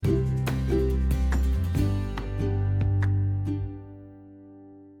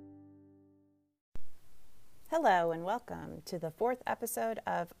Hello and welcome to the fourth episode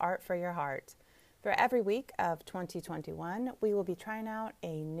of Art for Your Heart. For every week of 2021, we will be trying out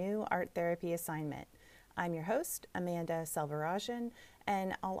a new art therapy assignment. I'm your host, Amanda Selvarajan,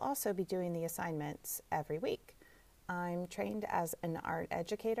 and I'll also be doing the assignments every week. I'm trained as an art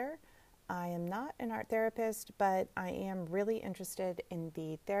educator. I am not an art therapist, but I am really interested in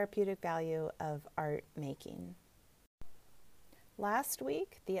the therapeutic value of art making. Last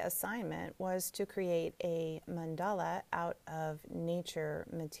week, the assignment was to create a mandala out of nature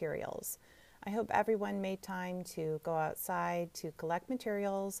materials. I hope everyone made time to go outside to collect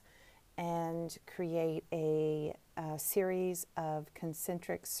materials and create a series of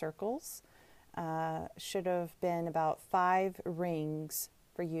concentric circles. Should have been about 5 rings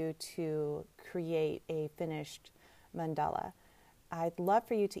for you to create a finished mandala. I'd love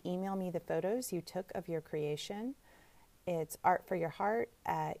for you to email me the photos you took of your creation. It's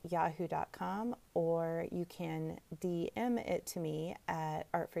artforyourheart@yahoo.com, or you can DM it to me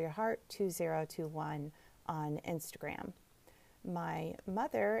at artforyourheart2021 on Instagram. My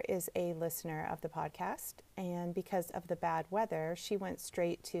mother is a listener of the podcast, and because of the bad weather, she went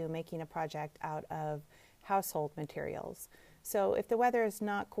straight to making a project out of household materials. So if the weather is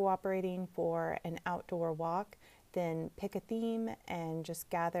not cooperating for an outdoor walk, then pick a theme and just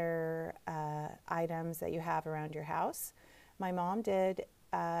gather items that you have around your house. My mom did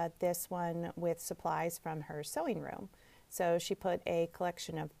this one with supplies from her sewing room. So she put a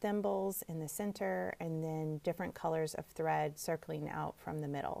collection of thimbles in the center and then different colors of thread circling out from the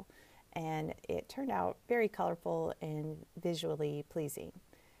middle. And it turned out very colorful and visually pleasing.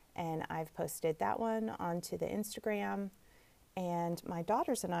 And I've posted that one onto the Instagram. And my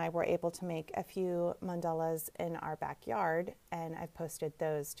daughters and I were able to make a few mandalas in our backyard, and I've posted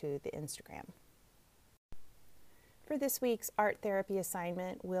those to the Instagram. For this week's art therapy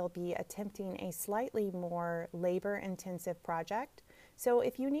assignment, we'll be attempting a slightly more labor-intensive project. So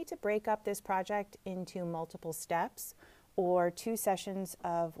if you need to break up this project into multiple steps or 2 sessions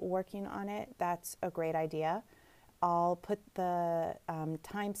of working on it, that's a great idea. I'll put the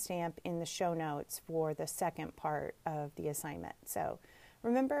timestamp in the show notes for the second part of the assignment. So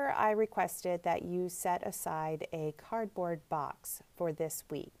remember, I requested that you set aside a cardboard box for this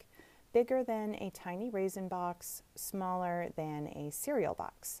week, bigger than a tiny raisin box, smaller than a cereal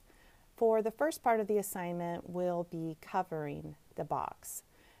box. For the first part of the assignment, we'll be covering the box.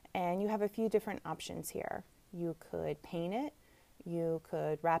 And you have a few different options here. You could paint it, you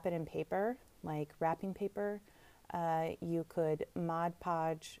could wrap it in paper, like wrapping paper. You could Mod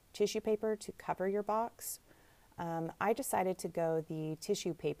Podge tissue paper to cover your box. I decided to go the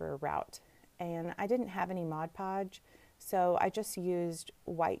tissue paper route, and I didn't have any Mod Podge, so I just used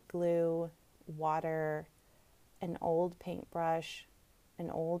white glue, water, an old paintbrush, an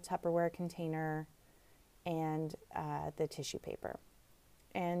old Tupperware container, and the tissue paper.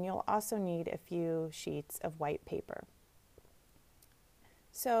 And you'll also need a few sheets of white paper.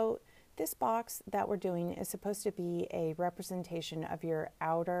 So this box that we're doing is supposed to be a representation of your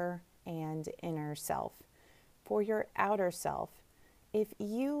outer and inner self. For your outer self, if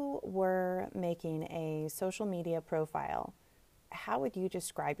you were making a social media profile, how would you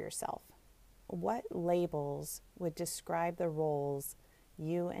describe yourself? What labels would describe the roles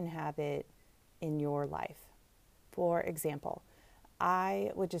you inhabit in your life? For example,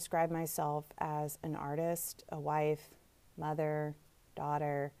 I would describe myself as an artist, a wife, mother,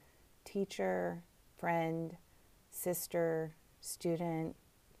 daughter, teacher, friend, sister, student,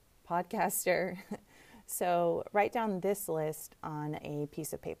 podcaster. So write down this list on a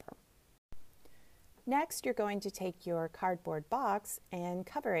piece of paper. Next, you're going to take your cardboard box and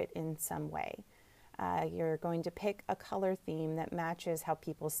cover it in some way. You're going to pick a color theme that matches how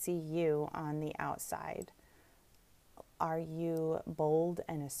people see you on the outside. Are you bold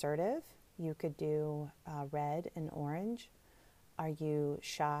and assertive? You could do red and orange. Are you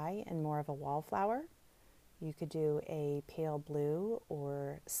shy and more of a wallflower? You could do a pale blue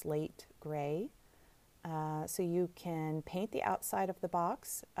or slate gray. So you can paint the outside of the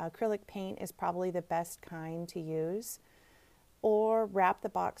box. Acrylic paint is probably the best kind to use. Or wrap the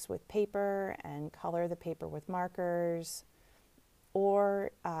box with paper and color the paper with markers.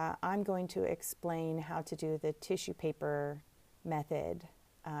 Or I'm going to explain how to do the tissue paper method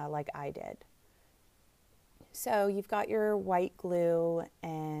like I did. So you've got your white glue,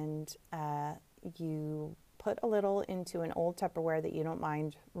 and you put a little into an old Tupperware that you don't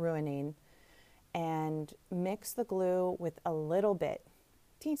mind ruining, and mix the glue with a little bit,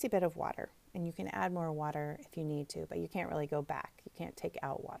 teensy bit of water. And you can add more water if you need to, but you can't really go back. You can't take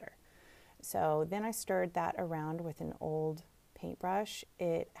out water. So then I stirred that around with an old paintbrush.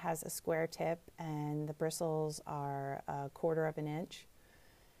 It has a square tip and the bristles are 1/4 of an inch.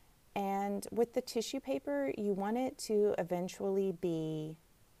 And with the tissue paper, you want it to eventually be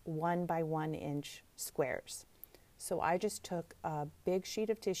 1 by 1 inch squares. So I just took a big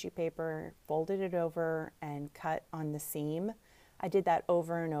sheet of tissue paper, folded it over, and cut on the seam. I did that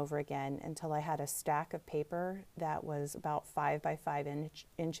over and over again until I had a stack of paper that was about 5 by 5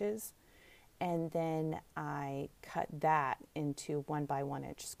 inches. And then I cut that into 1 by 1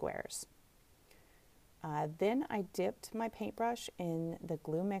 inch squares. Then I dipped my paintbrush in the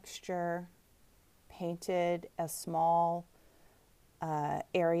glue mixture, painted a small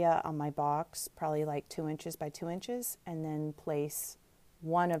area on my box, probably like 2 inches by 2 inches, and then place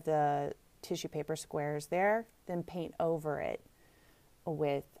one of the tissue paper squares there, then paint over it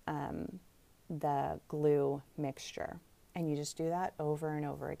with the glue mixture. And you just do that over and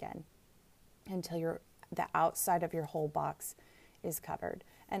over again until the outside of your whole box is covered.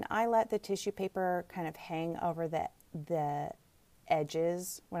 And I let the tissue paper kind of hang over the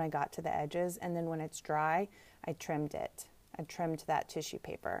edges when I got to the edges, and then when it's dry, I trimmed it. I trimmed that tissue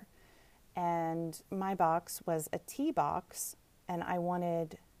paper. And my box was a tea box, and I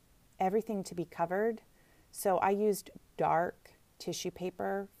wanted everything to be covered. So I used dark tissue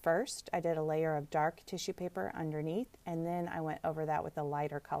paper first. I did a layer of dark tissue paper underneath, and then I went over that with a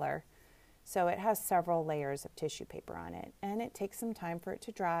lighter color. So it has several layers of tissue paper on it, and it takes some time for it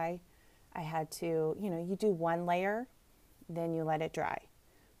to dry. I had to, you do one layer, then you let it dry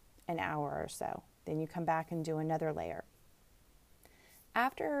an hour or so. Then you come back and do another layer.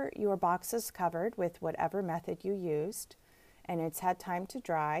 After your box is covered with whatever method you used, and it's had time to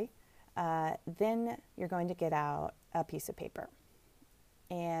dry, then you're going to get out a piece of paper.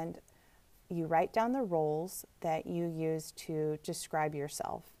 And you write down the roles that you use to describe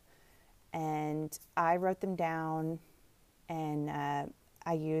yourself. And I wrote them down, and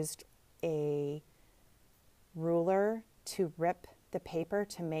I used a ruler to rip the paper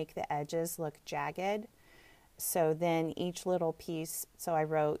to make the edges look jagged. So then each little piece, so I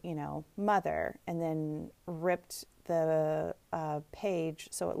wrote, mother, and then ripped the page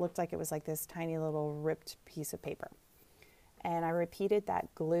so it looked like it was like this tiny little ripped piece of paper. And I repeated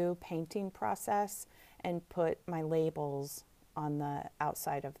that glue painting process and put my labels on the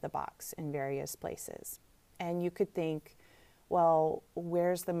outside of the box in various places. And you could think, well,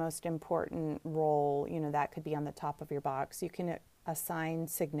 where's the most important role? That could be on the top of your box. You can assign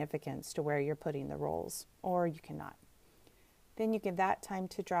significance to where you're putting the roles, or you cannot. Then you give that time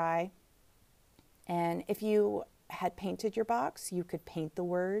to dry. And if you had painted your box, you could paint the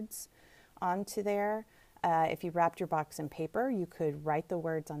words onto there. If you wrapped your box in paper, you could write the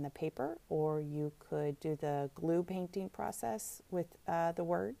words on the paper, or you could do the glue painting process with the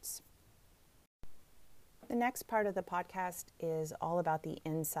words. The next part of the podcast is all about the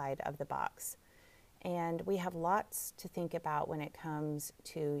inside of the box. And we have lots to think about when it comes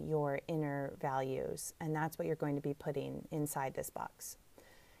to your inner values, and that's what you're going to be putting inside this box.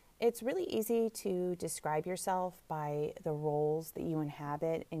 It's really easy to describe yourself by the roles that you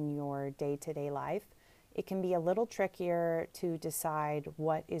inhabit in your day-to-day life. It can be a little trickier to decide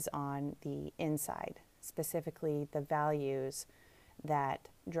what is on the inside, specifically the values that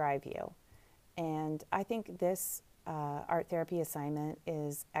drive you. And I think this art therapy assignment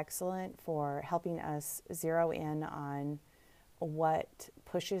is excellent for helping us zero in on what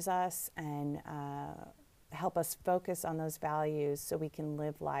pushes us and help us focus on those values so we can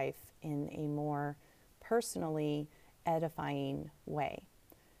live life in a more personally edifying way.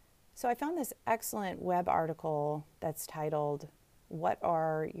 So I found this excellent web article that's titled, "What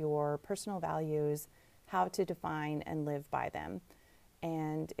Are Your Personal Values? How to Define and Live by Them?"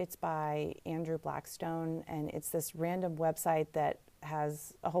 And it's by Andrew Blackstone, and it's this random website that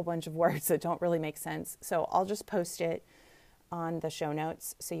has a whole bunch of words that don't really make sense. So I'll just post it on the show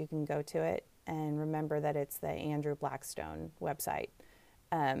notes so you can go to it and remember that it's the Andrew Blackstone website.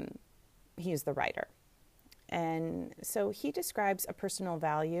 He's the writer. And so he describes a personal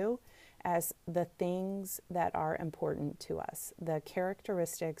value as the things that are important to us, the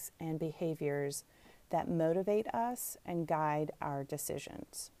characteristics and behaviors that motivate us and guide our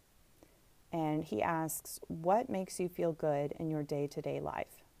decisions. And he asks, what makes you feel good in your day-to-day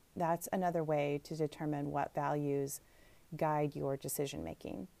life? That's another way to determine what values guide your decision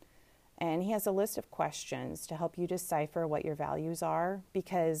making. And he has a list of questions to help you decipher what your values are,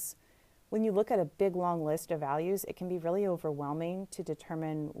 because when you look at a big, long list of values, it can be really overwhelming to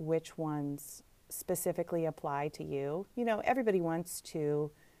determine which ones specifically apply to you. Everybody wants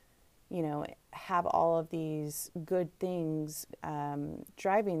to, have all of these good things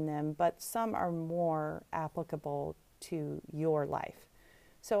driving them, but some are more applicable to your life.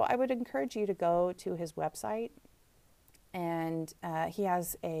 So I would encourage you to go to his website, and he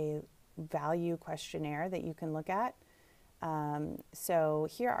has a value questionnaire that you can look at. So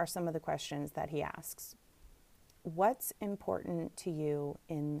here are some of the questions that he asks. What's important to you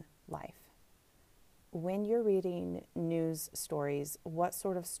in life? When you're reading news stories, what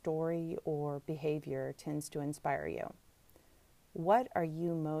sort of story or behavior tends to inspire you? What are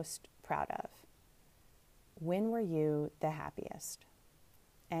you most proud of? When were you the happiest?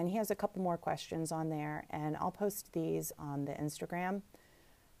 And he has a couple more questions on there, and I'll post these on the Instagram.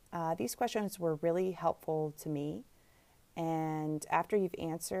 These questions were really helpful to me. And after you've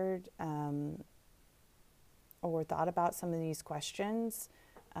answered or thought about some of these questions,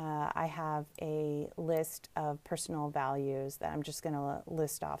 I have a list of personal values that I'm just going to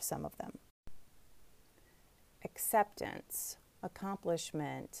list off some of them. Acceptance,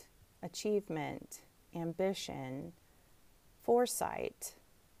 accomplishment, achievement, ambition, foresight,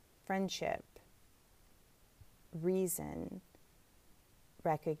 friendship, reason,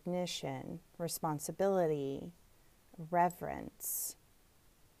 recognition, responsibility, reverence,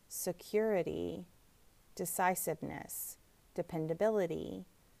 security, decisiveness, dependability,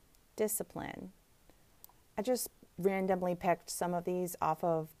 discipline. I just randomly picked some of these off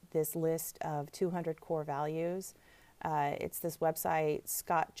of this list of 200 core values. It's this website,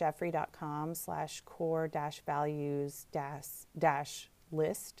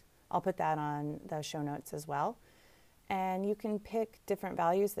 scottjeffrey.com/core-values-list. I'll put that on the show notes as well. And you can pick different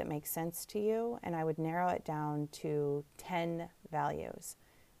values that make sense to you, and I would narrow it down to 10 values.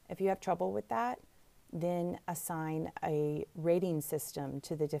 If you have trouble with that, then assign a rating system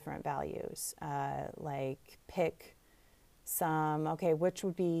to the different values. Like pick some, okay, which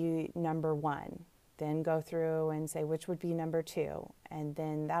would be number 1? Then go through and say which would be number 2. And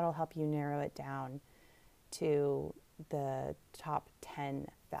then that'll help you narrow it down to the top 10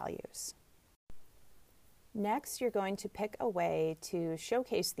 values. Next, you're going to pick a way to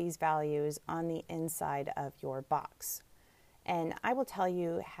showcase these values on the inside of your box. And I will tell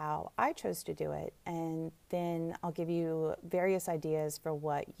you how I chose to do it, and then I'll give you various ideas for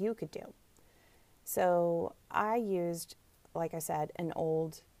what you could do. So I used, like I said, an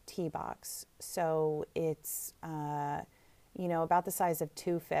old tea box. So it's, about the size of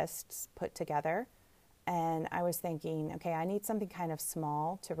 2 fists put together. And I was thinking, okay, I need something kind of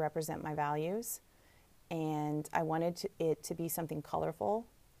small to represent my values. And I wanted it to be something colorful.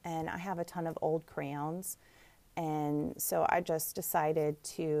 And I have a ton of old crayons. And so I just decided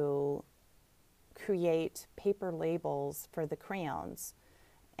to create paper labels for the crayons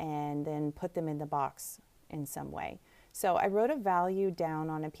and then put them in the box in some way. So I wrote a value down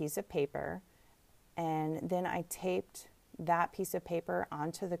on a piece of paper, and then I taped that piece of paper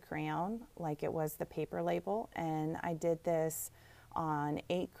onto the crayon like it was the paper label. And I did this on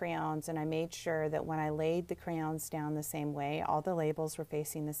 8 crayons, and I made sure that when I laid the crayons down the same way, all the labels were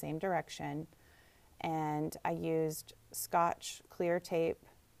facing the same direction. And I used Scotch clear tape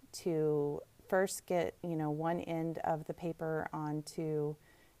to first get, one end of the paper onto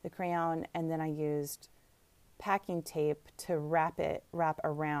the crayon, and then I used packing tape to wrap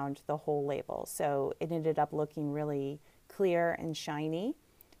around the whole label. So it ended up looking really clear and shiny.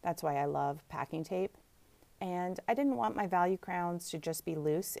 That's why I love packing tape. And I didn't want my value crowns to just be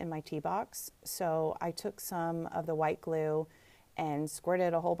loose in my tea box, so I took some of the white glue and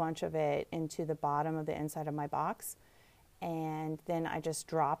squirted a whole bunch of it into the bottom of the inside of my box. And then I just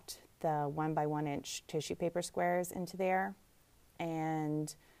dropped the 1 by 1 inch tissue paper squares into there.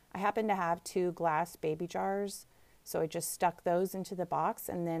 And I happened to have 2 glass baby jars, so I just stuck those into the box,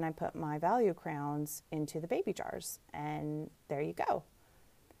 and then I put my value crowns into the baby jars. And there you go.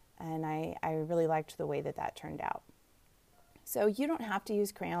 And I really liked the way that turned out. So you don't have to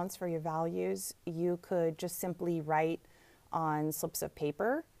use crayons for your values. You could just simply write on slips of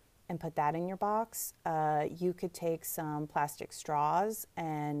paper and put that in your box. You could take some plastic straws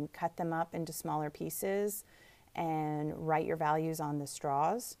and cut them up into smaller pieces and write your values on the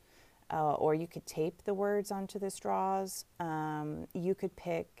straws. Or you could tape the words onto the straws. You could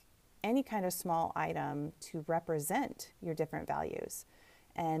pick any kind of small item to represent your different values.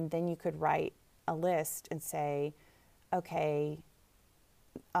 And then you could write a list and say, okay,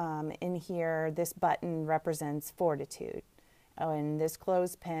 in here, this button represents fortitude. Oh, and this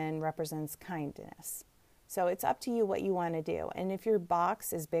clothespin represents kindness. So it's up to you what you want to do. And if your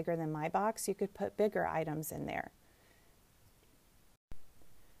box is bigger than my box, you could put bigger items in there.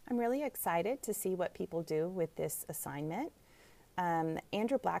 I'm really excited to see what people do with this assignment.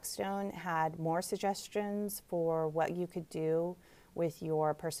 Andrew Blackstone had more suggestions for what you could do with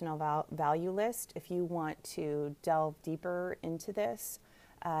your personal value list. If you want to delve deeper into this,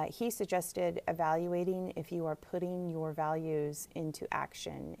 he suggested evaluating if you are putting your values into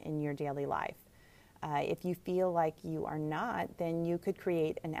action in your daily life. If you feel like you are not, then you could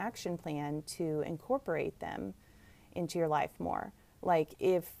create an action plan to incorporate them into your life more. Like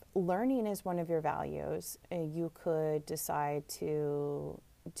if learning is one of your values, you could decide to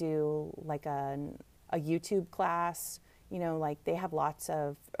do like a YouTube class. Like they have lots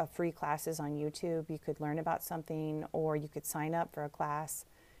of free classes on YouTube. You could learn about something, or you could sign up for a class,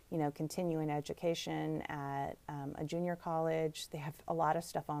 continuing education at a junior college. They have a lot of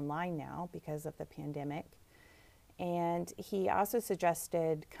stuff online now because of the pandemic. And he also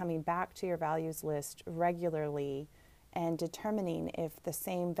suggested coming back to your values list regularly and determining if the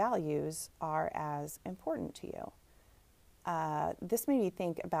same values are as important to you. This made me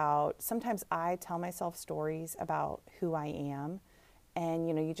think about, sometimes I tell myself stories about who I am, and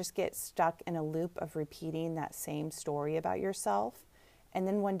you just get stuck in a loop of repeating that same story about yourself, and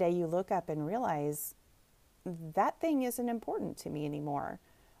then one day you look up and realize that thing isn't important to me anymore,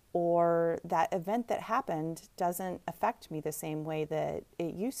 or that event that happened doesn't affect me the same way that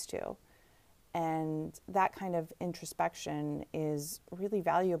it used to. And that kind of introspection is really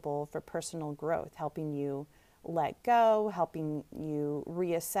valuable for personal growth, helping you let go, helping you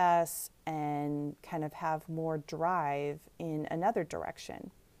reassess, and kind of have more drive in another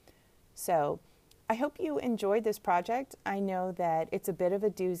direction. So I hope you enjoyed this project. I know that it's a bit of a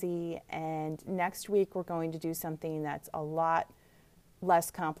doozy, and next week we're going to do something that's a lot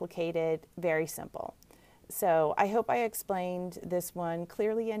less complicated, very simple. So I hope I explained this one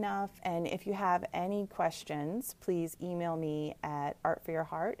clearly enough, and if you have any questions, please email me at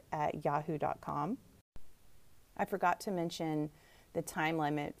artforyourheart@yahoo.com. I forgot to mention the time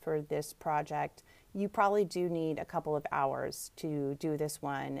limit for this project. You probably do need a couple of hours to do this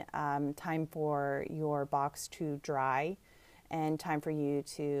one. Time for your box to dry, and time for you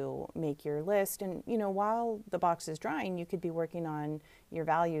to make your list. And, while the box is drying, you could be working on your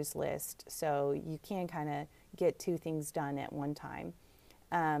values list. So you can kind of get two things done at one time.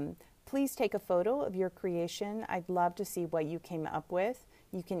 Please take a photo of your creation. I'd love to see what you came up with.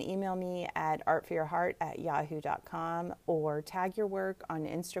 You can email me at artforyourheart@yahoo.com, or tag your work on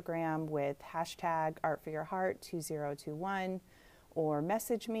Instagram with hashtag artforyourheart2021, or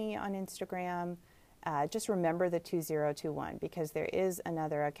message me on Instagram. Just remember the 2021, because there is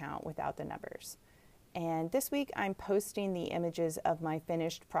another account without the numbers. And this week I'm posting the images of my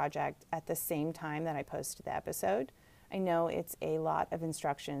finished project at the same time that I post the episode. I know it's a lot of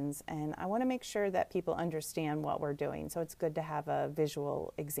instructions, and I want to make sure that people understand what we're doing, so it's good to have a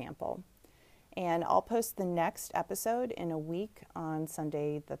visual example. And I'll post the next episode in a week on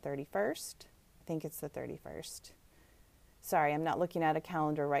Sunday the 31st. I think it's the 31st. Sorry, I'm not looking at a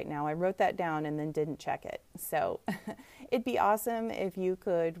calendar right now. I wrote that down and then didn't check it. So it'd be awesome if you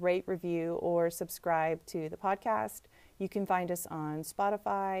could rate, review, or subscribe to the podcast. You can find us on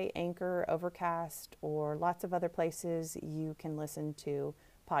Spotify, Anchor, Overcast, or lots of other places you can listen to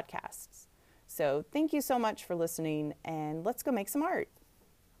podcasts. So thank you so much for listening, and let's go make some art.